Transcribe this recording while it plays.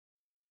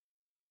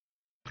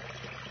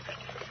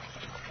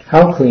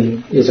How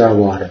clean is our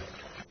water?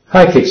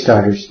 Hi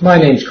Kickstarters, my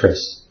name's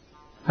Chris.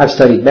 I've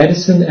studied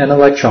medicine and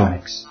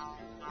electronics,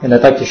 and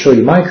I'd like to show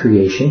you my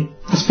creation,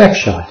 the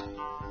SpecShot.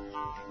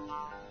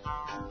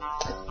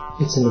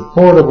 It's an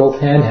affordable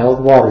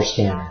handheld water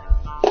scanner.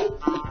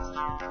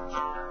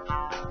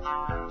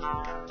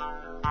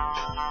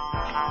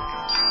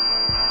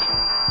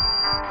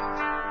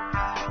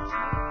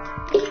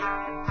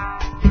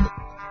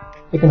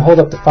 It can hold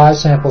up to 5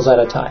 samples at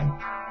a time,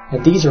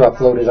 and these are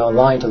uploaded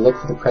online to look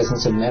for the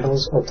presence of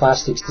metals or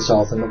plastics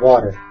dissolved in the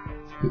water.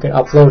 You can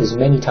upload as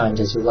many times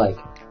as you like.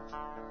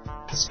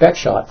 The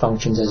SpecShot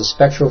functions as a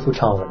spectral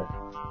photometer.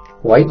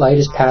 White light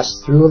is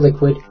passed through a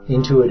liquid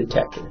into a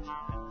detector.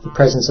 The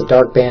presence of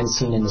dark bands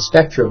seen in the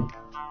spectrum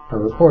are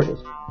recorded.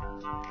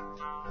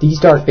 These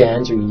dark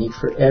bands are unique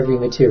for every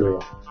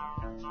material.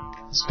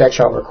 The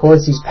SpecShot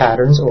records these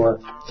patterns or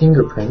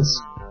fingerprints,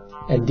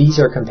 and these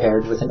are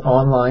compared with an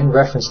online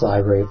reference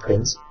library of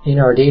prints in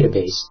our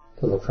database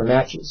to look for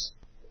matches.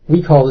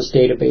 We call this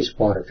database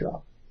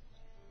WaterDrop.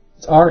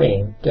 It's our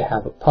aim to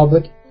have a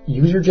public,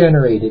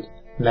 user-generated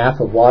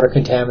map of water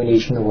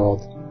contamination in the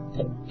world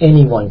that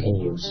anyone can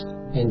use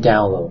and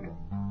download.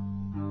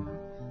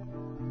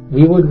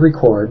 We would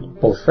record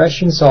both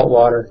fresh and salt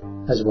water,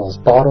 as well as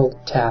bottled,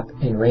 tap,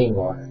 and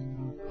rainwater.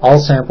 All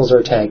samples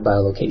are tagged by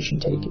location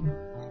taken.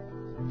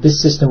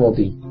 This system will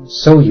be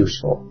so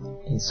useful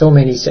in so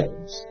many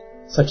settings,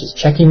 such as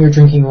checking your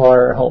drinking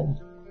water at home,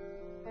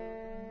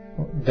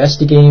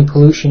 investigating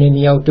pollution in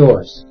the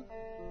outdoors.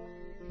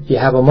 If you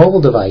have a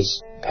mobile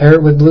device, pair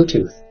it with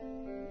Bluetooth.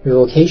 Your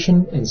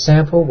location and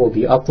sample will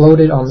be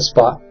uploaded on the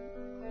spot,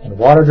 and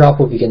WaterDrop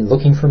will begin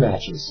looking for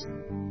matches.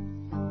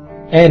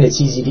 And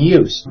it's easy to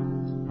use.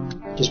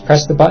 Just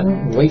press the button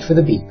and wait for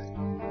the beep.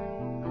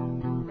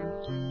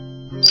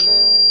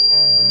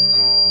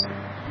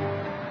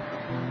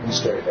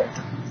 Mr.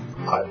 Doctor.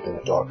 I've been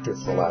a doctor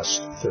for the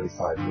last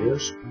 35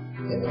 years,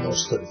 and in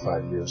those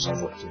 35 years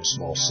I've worked in a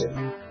small city.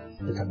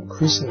 I've become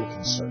increasingly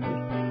concerned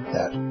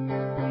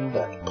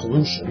that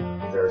pollution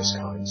of various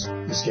kinds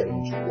is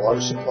getting into the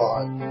water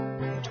supply,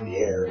 into the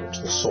air,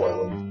 into the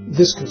soil, and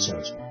this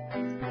concerns me.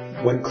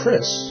 When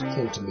Chris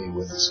came to me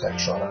with the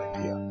SpecShot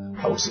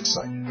idea, I was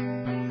excited.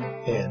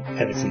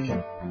 And if we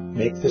can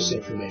make this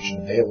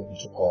information available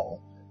to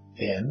all,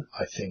 then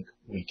I think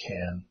we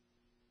can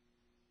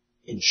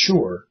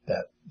ensure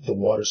that the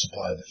water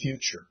supply of the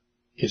future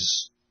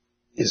is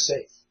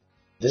safe.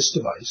 This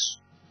device,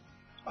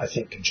 I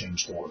think, can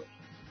change the world.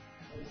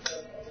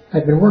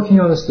 I've been working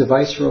on this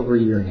device for over a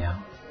year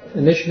now.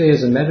 Initially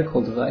as a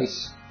medical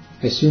device,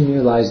 I soon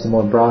realized the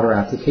more broader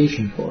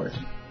application for it.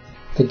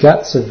 The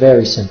guts are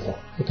very simple.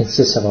 It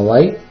consists of a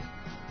light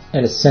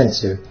and a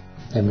sensor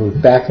that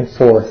move back and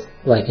forth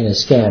like in a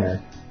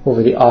scanner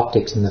over the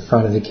optics in the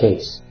front of the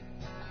case.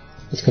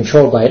 It's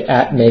controlled by an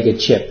Atmega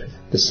chip,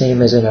 the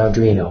same as an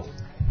Arduino.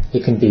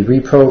 It can be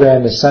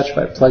reprogrammed as such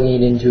by plugging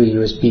it into a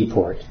USB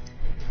port.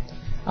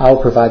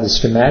 I'll provide the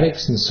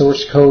schematics and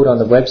source code on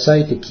the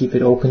website to keep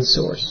it open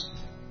source.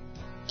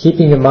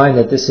 Keeping in mind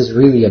that this is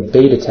really a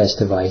beta test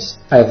device,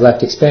 I have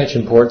left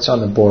expansion ports on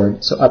the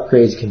board so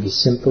upgrades can be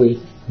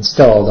simply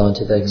installed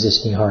onto the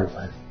existing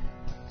hardware.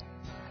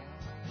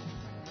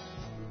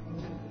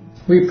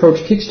 We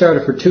approached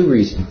Kickstarter for 2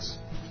 reasons.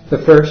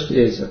 The first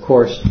is, of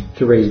course,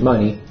 to raise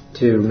money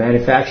to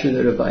manufacture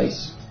the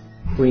device.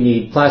 We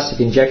need plastic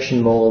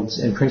injection molds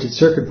and printed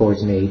circuit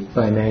boards made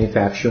by a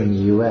manufacturer in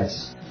the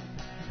US.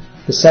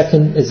 The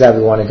second is that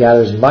we want to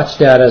gather as much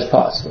data as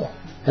possible.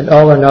 An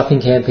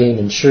all-or-nothing campaign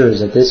ensures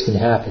that this can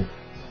happen.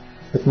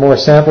 With more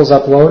samples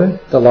uploaded,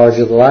 the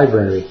larger the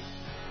library.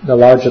 The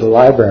larger the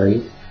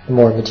library, the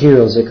more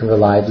materials it can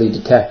reliably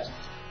detect.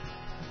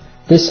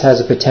 This has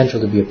the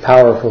potential to be a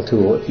powerful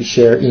tool if you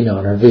share in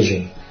on our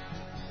vision.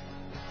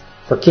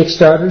 For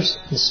Kickstarters,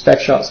 the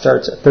SpecShot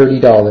starts at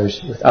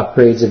 $30 with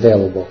upgrades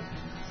available.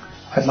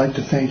 I'd like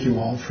to thank you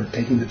all for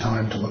taking the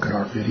time to look at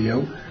our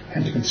video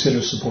and to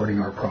consider supporting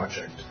our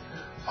project.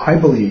 I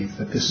believe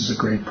that this is a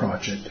great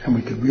project and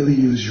we could really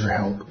use your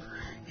help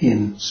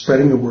in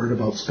spreading the word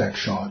about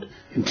SpecShot,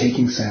 in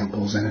taking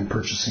samples, and in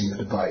purchasing the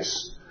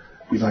device.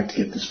 We'd like to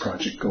get this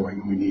project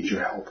going and we need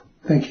your help.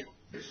 Thank you.